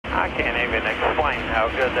explain how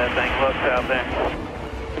good that thing looks out there.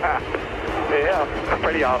 Yeah,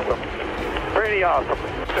 pretty awesome. Pretty awesome.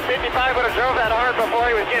 The 55 would have drove that hard before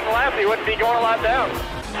he was getting lapped, he wouldn't be going a lot down.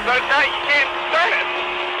 So tight you can't start it.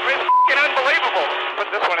 It's f***ing unbelievable.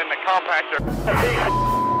 Put this one in the compactor.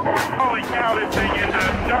 Holy cow, this thing is a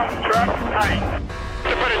dump truck tight.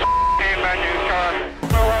 To put his hand back in his car. I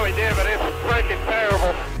don't know how he did, but it's freaking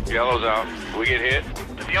terrible. Yellow's out. We get hit.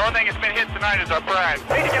 The only thing that's been hit tonight is our pride.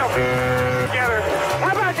 We need to go together.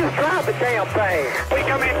 How about just drive the damn thing? We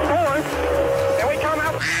come in fourth, and we come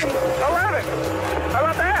out 11th. How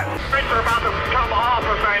about that? Brakes are about to come off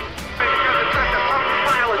of things because it's such a fucking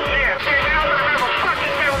pile of shit. And now we're gonna have a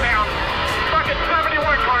fucking meltdown. Fucking 71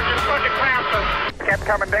 cars just fucking passed us. Kept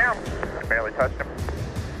coming down. I barely touched him.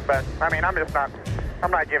 But, I mean, I'm not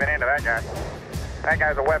giving in to that guy. That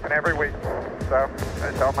guy's a weapon every week. So,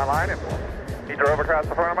 I held my line and he drove across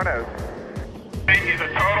the front of my nose. He's a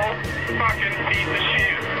total fucking piece of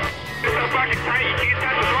shit. It's so fucking tight you can't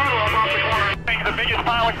touch the throttle off the corner. It's the biggest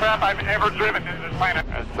pile of crap I've ever driven in this planet.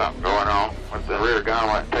 There's something going on with the rear gun. I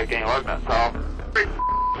won't take any look at off. Every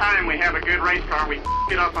time we have a good race car, we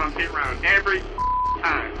get up on pit road. Every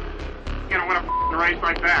time. You don't want to race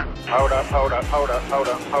like that. Hold up. I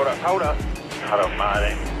don't mind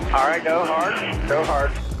it. All right, go hard. Go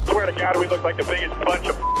hard. Swear to God, we look like the biggest bunch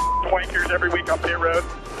of wankers every week on pit road.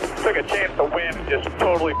 Took a chance to win and just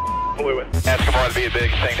totally blew it. NASCAR would be a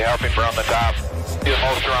big thing to help him run the top. Be the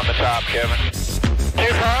most around the top, Kevin.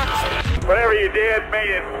 Whatever you did made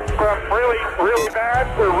it from really, really bad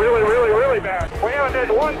to really, really, really bad. We haven't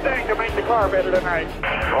done one thing to make the car better tonight.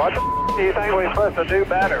 What the do you think we're supposed to do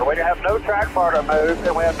better? We have no track bar to move,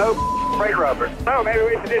 and we have no brake rubber. No, maybe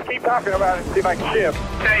we should just keep talking about it and see if I can shift.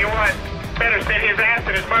 Tell you what, better sit his ass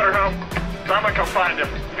in his motorhome, so I'm going to come find him.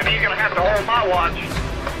 And he's going to have to hold my watch,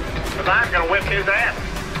 because I'm going to whip his ass.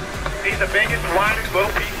 He's the biggest, widest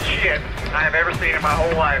little piece of shit I have ever seen in my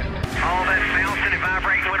whole life. All that bouncing and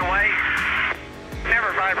vibrating went away?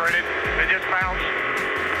 Never vibrated. It just bounced.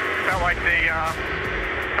 Felt like the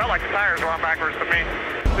tires went backwards to me.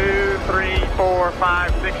 2, 3, 4,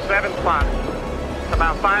 5, 6, 7 spots. It's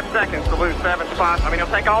about 5 seconds to lose 7 spots. I mean,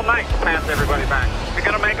 it'll take all night to pass everybody back. If you're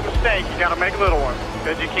gonna make a mistake, you gotta make little ones,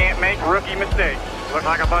 because you can't make rookie mistakes. You look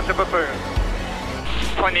like a bunch of buffoons.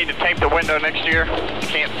 I need to tape the window next year. You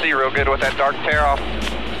can't see real good with that dark tear off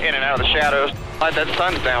in and out of the shadows. Like that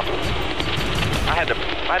sun's down. I had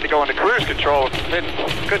to go into cruise control.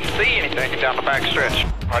 Couldn't see anything down the back stretch.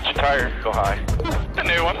 Watch your tires go high. A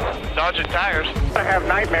new one. Dodging tires. I have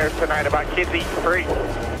nightmares tonight about kids eating free.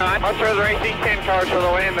 I'd much rather race these 10 cars for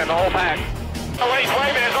the win than the whole pack. Oh, he's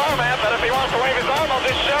waving his arm at, but if he wants to wave his arm, I'll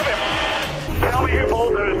just shove him. Tell me who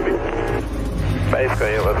bulldozed me.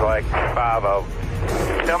 Basically, it was like 5 of them.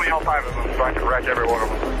 Tell me all 5 of them so I can wreck every one of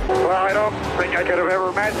them. Well, I don't think I could have ever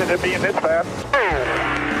imagined it being this fast.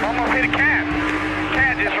 Oh, almost hit a cat.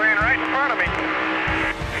 Cat just ran right in front of me.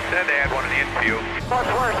 Said they had one in the infield.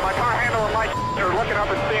 What's worse, my car handle and my are looking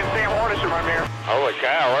up and seeing Sam Hornish in my mirror. Holy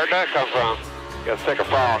cow, where'd that come from? Got sick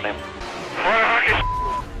of following him. What a hunk of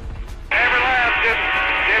every lap just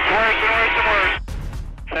gets worse and worse and worse.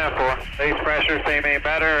 Simple. These pressures seem any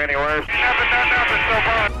better or any worse? Nothing so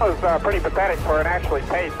far. That was pretty pathetic for an actually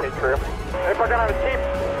paid pit crew. If we're going to keep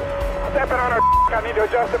stepping on our I need to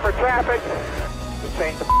adjust it for traffic. Just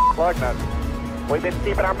change the plug nuts. We've been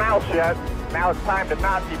keeping our mouths shut. Now it's time to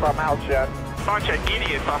not keep our mouths shut. Bunch of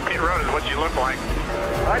idiots on pit road is what you look like.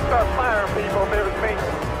 I'd start firing people if it was me.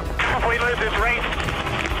 If we lose this race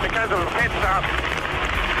because of a pit stop,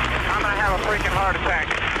 I'm going to have a freaking heart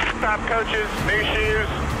attack. Stop coaches, new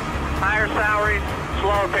shoes, higher salaries,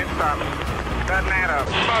 slower pit stops. Doesn't add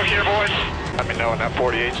up. Smoke here, boys. Let me know when that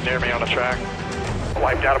 48's near me on the track.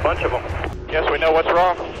 Wiped out a bunch of them. Guess we know what's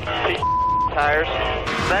wrong. Tires.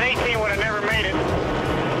 That 18 would have never made it.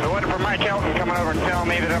 If it wasn't for Mike Elton coming over and telling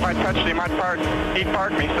me that if I touched him, he'd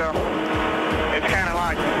park me, so it's kind of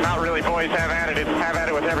like not really boys have at it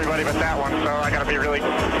with everybody but that one, so I got to be really,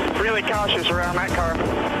 really cautious around that car,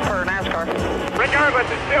 per NASCAR.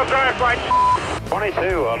 Regardless, it still drives like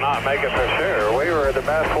 22 will not make it for sure. We were the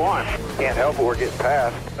best one. Can't help it, we're getting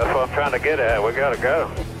past. That's what I'm trying to get at. We got to go.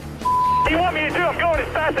 What do you want me to do? I'm going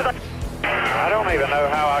as fast as I don't even know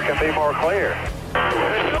how I can be more clear.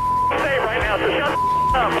 There's no save right now, so shut up.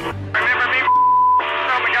 Remember me,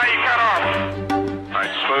 I'm the guy you cut off.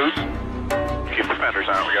 Nice smooth. Keep the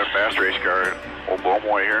fenders out. We got a fast race car. We'll blow them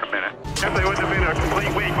away here in a minute. Definitely wouldn't have been a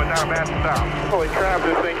complete week without a bad stop. Holy crap,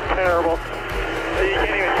 this thing's terrible. You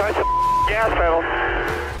can't even touch the gas pedal.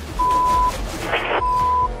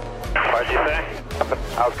 What'd you say?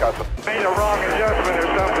 I was cussing. Made a wrong adjustment or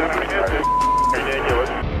something. I mean, this is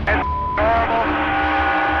ridiculous. It's horrible.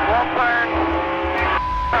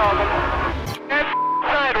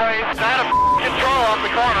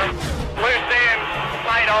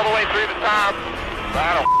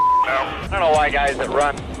 I I don't know why guys that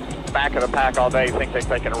run back of the pack all day think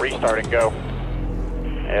they can restart and go.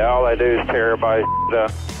 Yeah, all they do is tear everybody's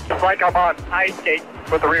up. It's like I'm on ice skate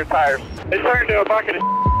with the rear tires. They turn into a bucket of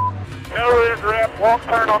no rear grip, won't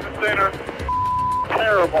turn on the center.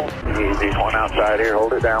 Terrible. Easy, one outside here,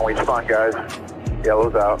 hold it down, we spun guys.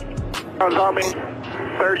 Yellow's out. I was on me,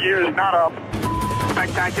 30 years, not up.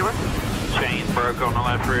 Spectacular. chain broke on the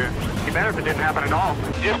left rear. You better if it didn't happen at all.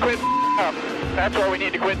 Just quit up. That's what we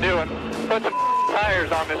need to quit doing. Put some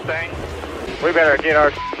tires on this thing. We better get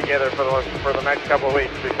our together for the next couple of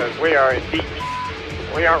weeks because we are in deep.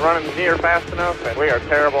 We aren't running near fast enough, and we are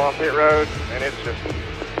terrible on pit road, and it's just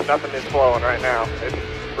nothing is flowing right now. It's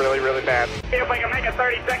really, really bad. If we can make a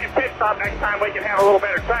 30-second pit stop next time, we can have a little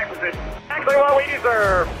better track position. Actually, what we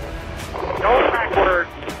deserve. Go backwards.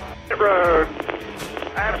 Pit road.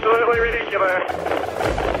 Absolutely ridiculous.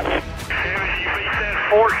 You beat that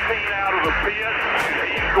 14 out of the pit,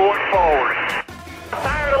 he's going forward. I'm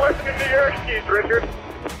tired of listening to your excuse, Richard.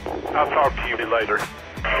 I'll talk to you later.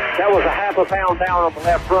 That was a half a pound down on the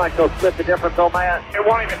left front. You'll split the difference on that? It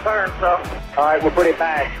won't even turn, so. All right, we'll put it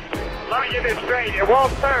back. Let me get this straight. It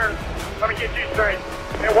won't turn. Let me get you straight.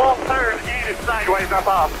 It won't turn, and it's sideways up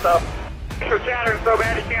off, so. They're chattering so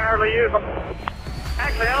bad you can't hardly use them.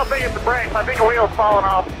 Actually, I don't think it's the brakes. I think the wheel's falling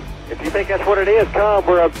off. If you think that's what it is, come.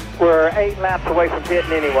 We're 8 laps away from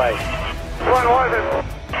pitting anyway. Which one was it?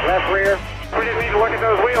 Left rear. We didn't need to look at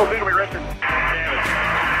those wheels, did we, Richard?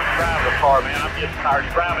 Drive the car, man. I'm getting tired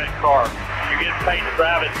of driving a car. You get paid to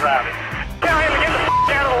drive it, drive it. Tell him to get the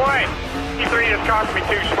out of the way. E3 just cost me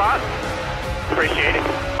 2 spots. Appreciate it.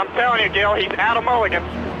 I'm telling you, Gil, he's out of mulligans.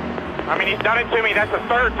 I mean, he's done it to me. That's the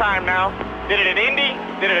 3rd time now. Did it at Indy,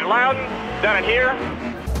 did it at Loudon, done it here.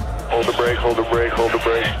 Hold the brake, hold the brake, hold the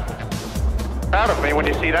brake. Proud of me when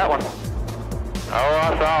you see that one. Oh,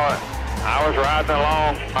 I saw it. I was riding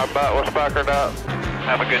along. My butt was puckered up.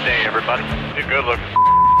 Have a good day, everybody. You're good looking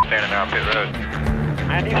standing out pit road.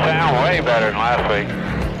 Man, you sound way better than last week.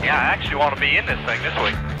 Yeah, I actually want to be in this thing this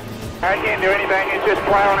week. I can't do anything. It's just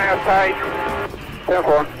plowing ass tight.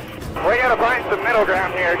 10-4. We gotta find some middle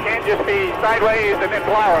ground here. It can't just be sideways and then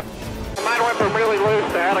plowing. Mine went from really loose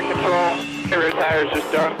to out of control. The rear tire's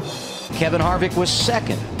just done. Kevin Harvick was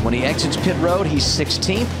second. When he exits pit road, he's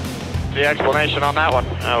 16th. The explanation on that one.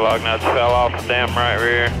 That lug nuts fell off the damn right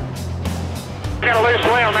rear. Got a loose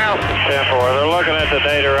wheel now. 10-4. They're looking at the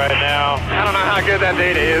data right now. I don't know how good that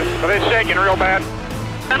data is, but it's shaking real bad.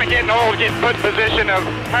 Kind of getting old, getting put in position of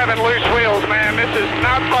having loose wheels, man. This is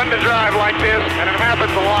not fun to drive like this, and it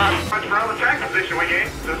happens a lot. Much for all the track position we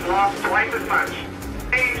gained, just lost twice as much.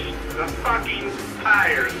 Change the fucking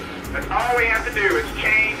tires. That's all we have to do is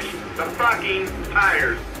change the fucking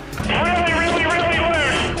tires. Really, really, really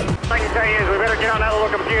loose. All I can tell you is we better get on that little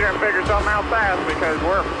computer and figure something out fast because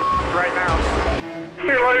we're right now.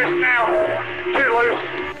 Too loose now. Too loose.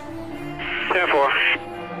 10-4.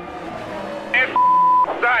 It's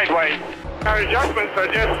sideways. Our adjustments are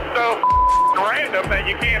just so random that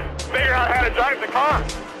you can't figure out how to drive the car.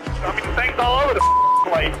 I mean, the thing's all over the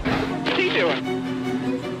place. What's he doing?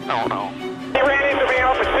 I don't know. He ran into me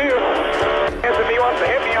off the 2. Guess if he wants to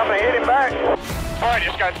hit me, I'm going to hit him back. Oh, he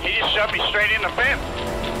just shoved me straight in the fence.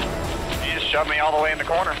 He just shoved me all the way in the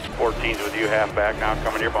corner. 14's with you, halfback, now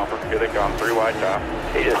coming your bumper. Here they come, 3 wide top.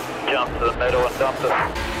 He just jumped to the middle and dumped us.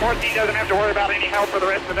 14 doesn't have to worry about any help for the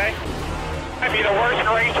rest of the day. Might be the worst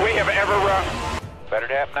race we have ever run. Better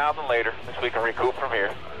to happen now than later, since we can recoup from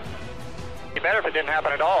here. It'd be better if it didn't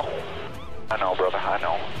happen at all. I know, brother, I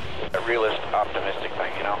know. A realist, optimistic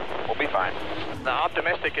thing, you know. We'll be fine. The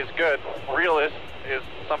optimistic is good. Realist is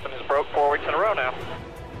something that's broke 4 weeks in a row now.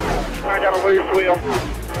 I got a loose wheel.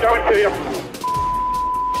 Show it to you.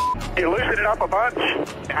 You loosened it up a bunch.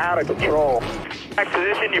 Out of control. Back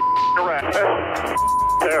position, you wreck.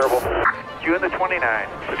 Terrible. You in the 29.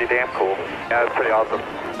 Pretty damn cool. Yeah, that's pretty awesome.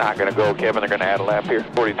 Not gonna go, Kevin. They're gonna add a lap here.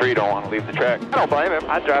 43 don't want to leave the track. I don't blame him.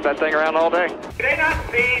 I'd drive that thing around all day. Do they not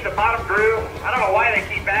see the bottom groove? I don't know why they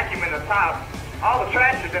keep vacuuming the top. All the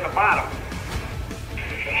trash is in the bottom.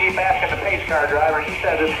 Keep asking the pace car driver. He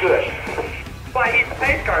says it's good. Why, he's the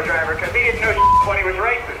pace car driver because he didn't know when he was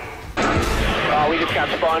racing. Oh, we just got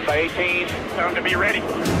spun by 18. Time to be ready.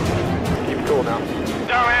 Keep it cool now.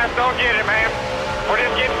 Dumbass, don't get it, man. We're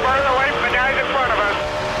just getting further away from the guys in front of us.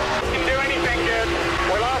 Didn't do anything good.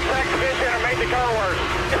 We lost track position and made the car worse.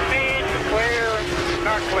 It needs to clear.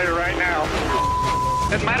 Not clear right now.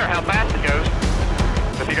 Doesn't matter how fast it goes.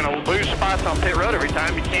 If you're going to lose spots on pit road every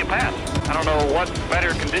time, you can't pass. I don't know what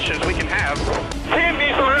better conditions we can have. Tim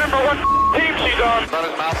needs to remember what team she's on. Run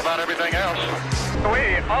his mouth about everything else.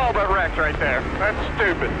 We all but wrecked right there. That's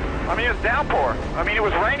stupid. I mean, it was downpour. I mean, it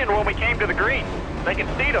was raining when we came to the green. They can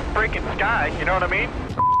see the freaking sky, you know what I mean?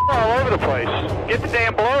 All over the place. Get the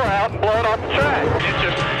damn blower out and blow it off the track. It's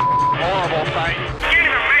just horrible sight. Can't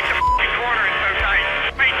even make the f***ing corner, it's so tight.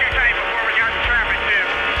 Made too tight before we got the traffic, too.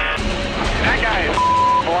 That guy is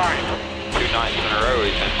blind. 2 nights in a row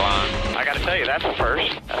he's been blind. I gotta tell you, that's a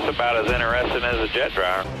first. That's about as interesting as a jet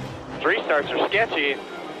driver. Restarts are sketchy.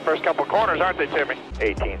 First couple corners, aren't they, Timmy?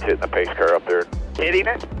 18's hitting the pace car up there. Hitting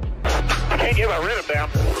it? I can't get my rhythm down.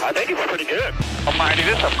 I think it's pretty good. Almighty,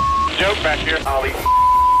 this is a joke back here. All these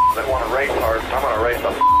that want to race hard, I'm going to race the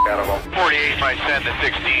out of them. 48 might send to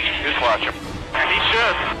 16. Just watch him. And he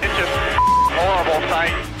should. It's just horrible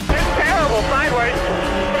sight. It's terrible sideways.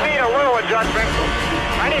 I need a little adjustment.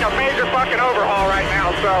 I need a major fucking overhaul right now,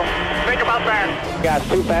 so think about that. Guys,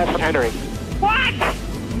 too fast for entering. What?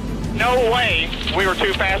 No way we were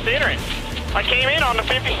too fast entering. I came in on the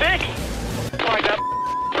 56. Like that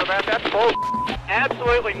for that, that's bull.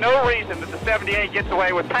 Absolutely no reason that the 78 gets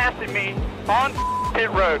away with passing me on pit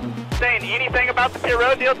road. Saying anything about the pit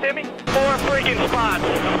road deal, Timmy? 4 freaking spots.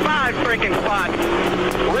 5 freaking spots.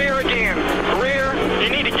 Rear again. Rear, you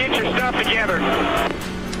need to get your stuff together.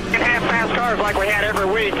 You can have fast cars like we had every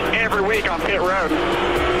week on pit road.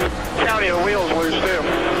 Tell you, the wheels loose too.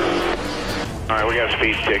 All right, we got a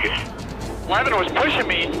speed ticket. Levin was pushing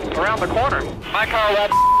me around the corner. My car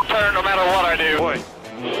won't turn no matter what I do. Boy,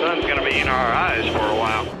 the sun's going to be in our eyes for a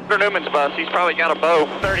while. Newman's bus, he's probably got a bow.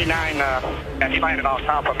 39, and he landed on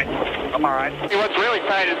top of me. I'm all right. Hey, what's really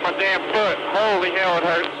tight is my damn foot. Holy hell, it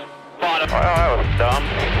hurts. Bottom. Well, that was dumb.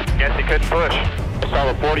 Guess he couldn't push. I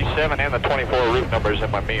saw the 47 and the 24 route numbers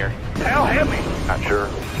in my mirror. Hell hit me. Not sure.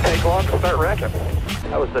 Take long to start wrecking.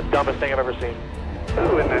 That was the dumbest thing I've ever seen.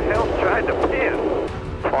 Who in the hell tried to pin?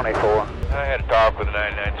 24. I had a talk with a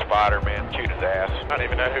 99 spotter, man. Chewed his ass. I don't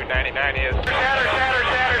even know who 99 is. Shatter, shatter,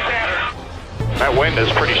 shatter, shatter. That wind is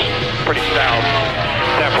pretty stout.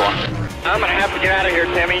 Definitely. I'm going to have to get out of here,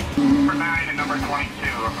 Timmy. Number 9 and number 22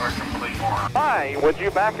 are complete more. Hi, would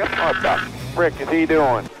you back up? What the frick is he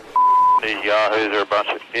doing? These yahoos are a bunch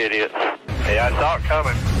of idiots. Hey, I saw it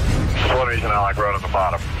coming. That's one reason I like running the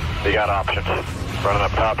bottom. You got options. Running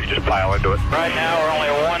up top, you just pile into it. Right now, we're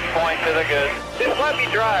only 1 point to the good. Just let me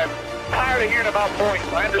drive. Tired of hearing about points.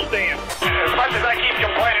 I understand. As much as I keep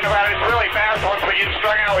complaining about it, it's really fast once we get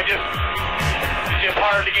strung out. It's just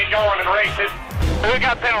hard to get going and race it. Who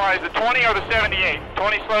got penalized, the 20 or the 78?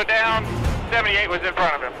 20 slowed down, 78 was in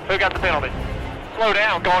front of him. Who got the penalty? Slow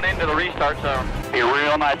down going into the restart zone. Be a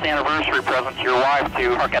real nice anniversary present to your wife,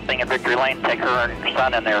 to park that thing at Victory Lane, take her and your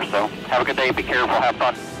son in there. So have a good day, be careful, have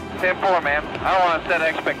fun. 10-4, man. I don't want to set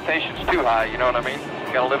expectations too high, you know what I mean?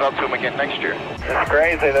 Got to live up to them again next year. It's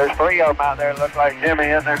crazy. There's 3 of them out there that look like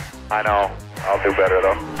Jimmy in there. I know. I'll do better,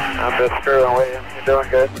 though. I'm just screwing with you. You're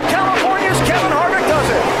doing good. California's Kevin Harvick does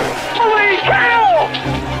it! Holy cow!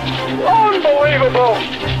 Unbelievable!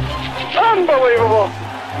 Unbelievable!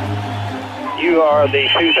 You are the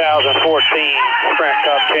 2014 Sprint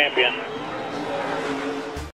Cup champion.